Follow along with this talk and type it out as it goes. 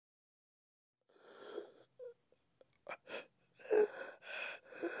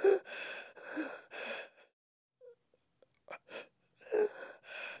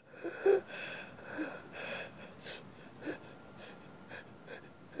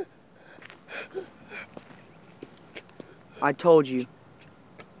I told you.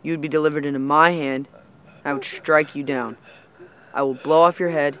 You would be delivered into my hand, and I would strike you down. I will blow off your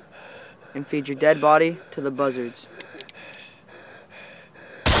head and feed your dead body to the buzzards.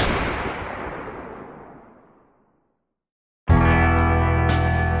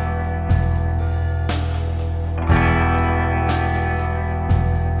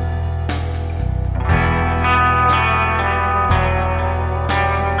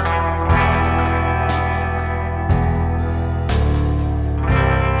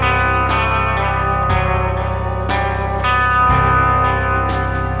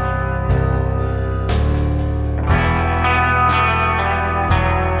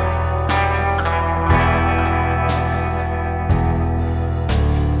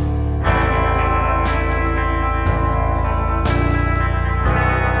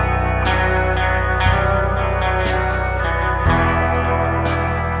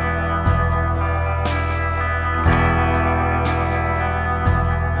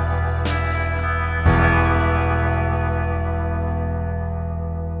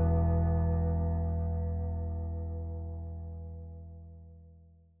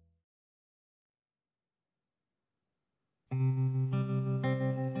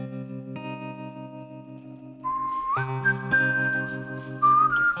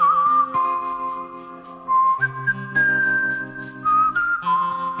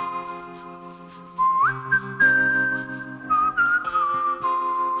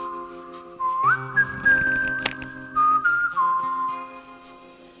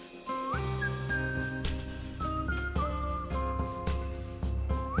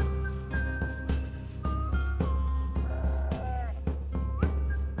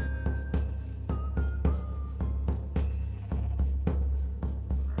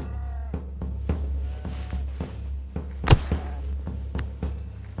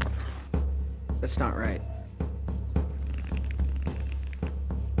 That's not right.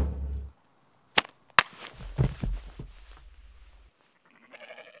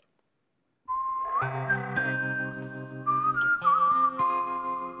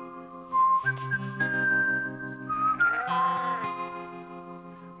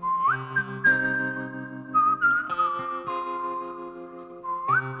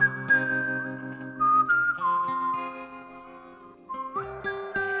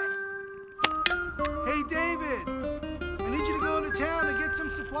 Hey, David! I need you to go into town and get some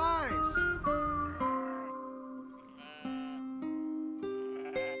supplies.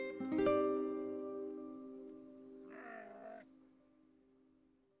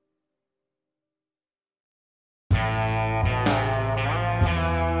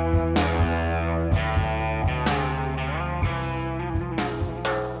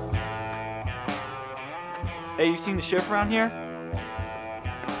 Hey, you seen the sheriff around here?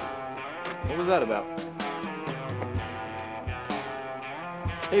 What was that about?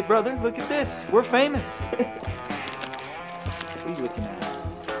 Hey, brother, look at this. We're famous. What are you looking at?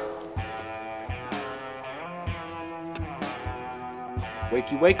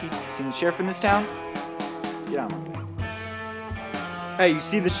 Wakey, wakey. Seen the sheriff in this town? Get on. Hey, you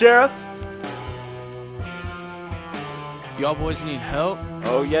see the sheriff? Y'all boys need help?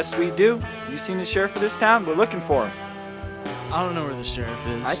 Oh, yes, we do. You seen the sheriff of this town? We're looking for him. I don't know where the sheriff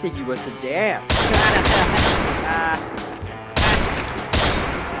is. I think he wants to dance.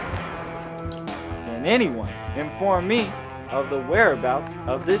 Can anyone inform me of the whereabouts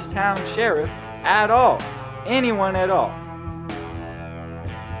of this town sheriff at all? Anyone at all?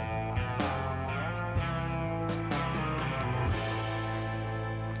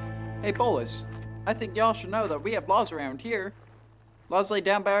 Hey, boys. I think y'all should know that we have laws around here. Laws laid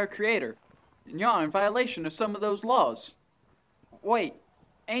down by our creator. And y'all are in violation of some of those laws. Wait,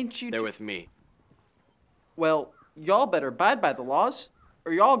 ain't you... They're with me. Well, y'all better abide by the laws,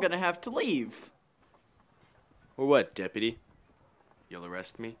 or y'all gonna have to leave. Or what, deputy? You'll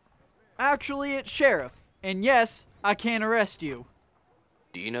arrest me? Actually, it's sheriff. And yes, I can arrest you.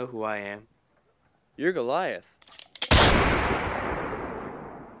 Do you know who I am? You're Goliath.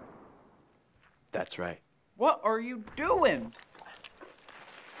 That's right. What are you doing?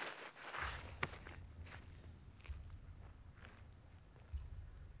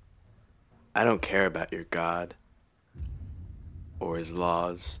 I don't care about your God or his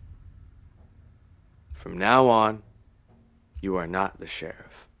laws. From now on, you are not the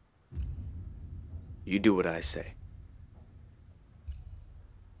sheriff. You do what I say.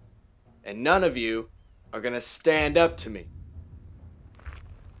 And none of you are gonna stand up to me.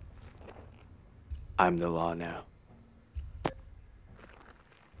 I'm the law now.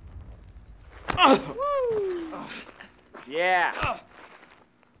 Yeah.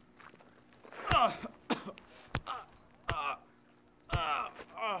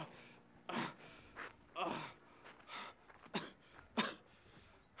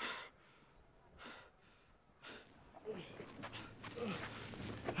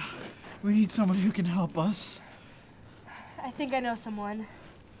 We need someone who can help us. I think I know someone.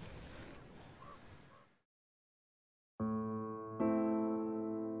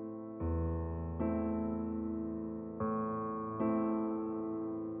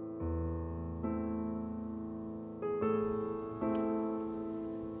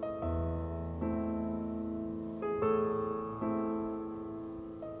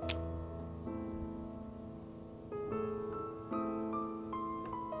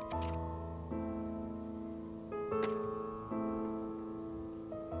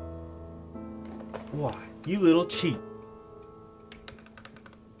 Why, you little cheat.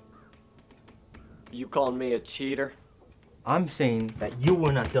 You calling me a cheater? I'm saying that you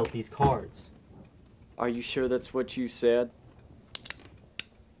were not dealt these cards. Are you sure that's what you said?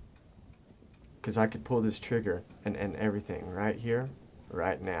 Because I could pull this trigger and end everything right here,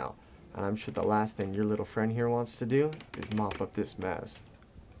 right now. And I'm sure the last thing your little friend here wants to do is mop up this mess.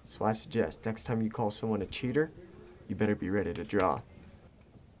 So I suggest next time you call someone a cheater, you better be ready to draw.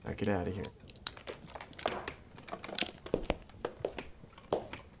 Now get out of here.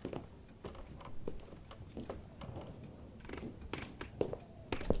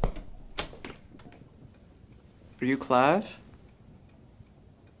 Are you Clive?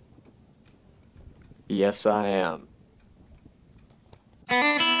 Yes, I am.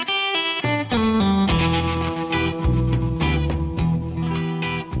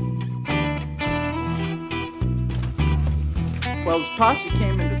 Well, this posse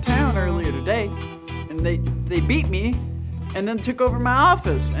came into town earlier today, and they beat me, and then took over my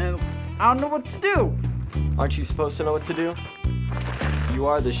office, and I don't know what to do. Aren't you supposed to know what to do? You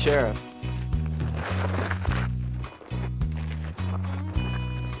are the sheriff.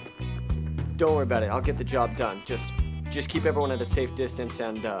 Don't worry about it. I'll get the job done. Just keep everyone at a safe distance,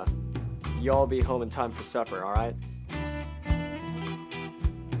 and y'all be home in time for supper, all right?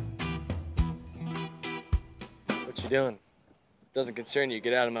 What you doing? Doesn't concern you.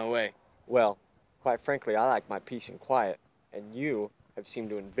 Get out of my way. Well, quite frankly, I like my peace and quiet, and you have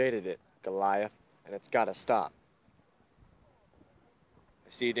seemed to invaded it, Goliath, and it's gotta stop. I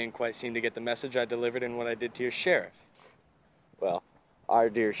see you didn't quite seem to get the message I delivered in what I did to your sheriff. Well, our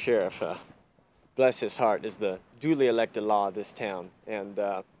dear sheriff, bless his heart, is the duly elected law of this town, and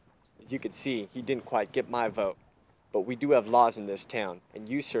as you can see, he didn't quite get my vote. But we do have laws in this town, and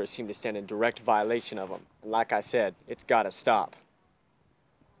you, sir, seem to stand in direct violation of them. And like I said, it's gotta stop.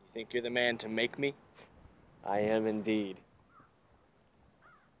 You think you're the man to make me? I am indeed.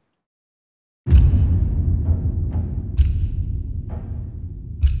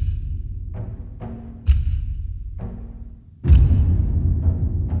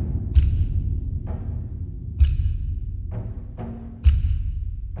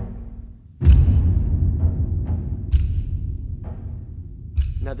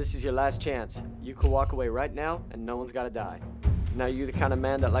 Now this is your last chance. You could walk away right now, and no one's gotta die. Now, you the kind of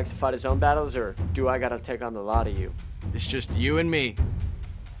man that likes to fight his own battles, or do I gotta take on the lot of you? It's just you and me.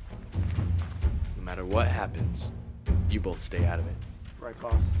 No matter what happens, you both stay out of it. Right,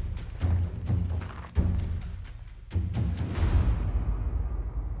 boss.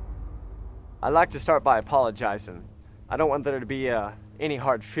 I'd like to start by apologizing. I don't want there to be any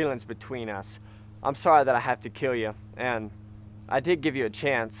hard feelings between us. I'm sorry that I have to kill you, and I did give you a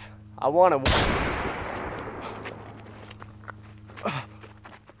chance. I want to...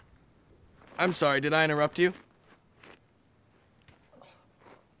 I'm sorry, did I interrupt you?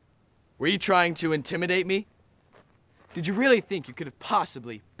 Were you trying to intimidate me? Did you really think you could have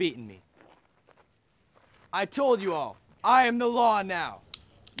possibly beaten me? I told you all, I am the law now.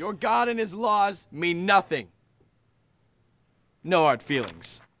 Your God and his laws mean nothing. No hard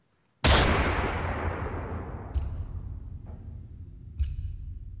feelings.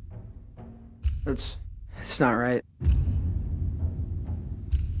 It's not right.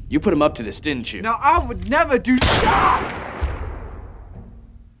 You put him up to this, didn't you? Now, I would never do that!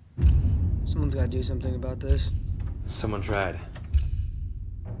 Someone's got to do something about this. Someone tried.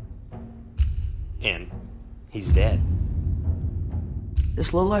 And he's dead.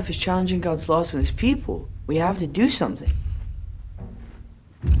 This lowlife is challenging God's laws and his people. We have to do something.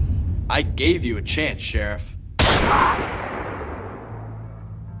 I gave you a chance, Sheriff.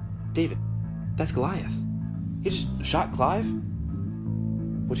 David, that's Goliath. He just shot Clive?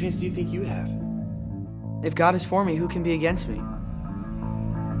 What chance do you think you have? If God is for me, who can be against me?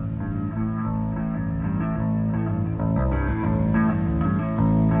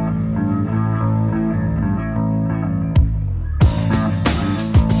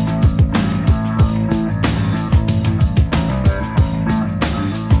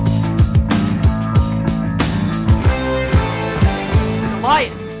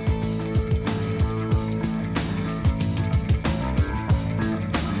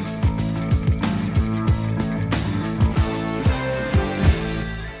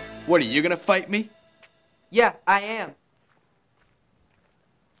 What, are you gonna fight me? Yeah, I am.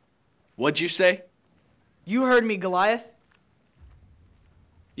 What'd you say? You heard me, Goliath.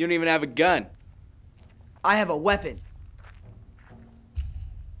 You don't even have a gun. I have a weapon.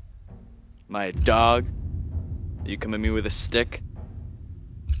 Am I a dog? You come at me with a stick?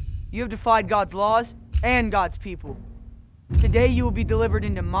 You have defied God's laws and God's people. Today you will be delivered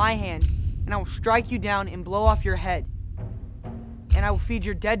into my hand, and I will strike you down and blow off your head. And I will feed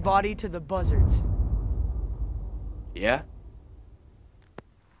your dead body to the buzzards. Yeah?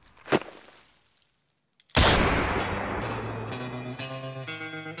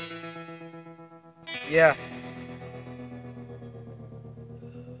 Yeah.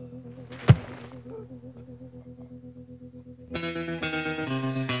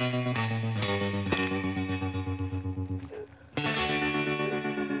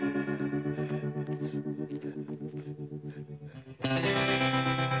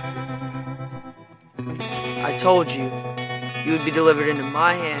 I told you, you would be delivered into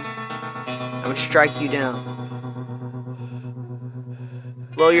my hand. I would strike you down,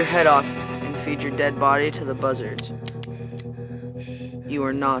 blow your head off, and feed your dead body to the buzzards. You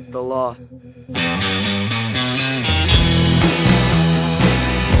are not the law.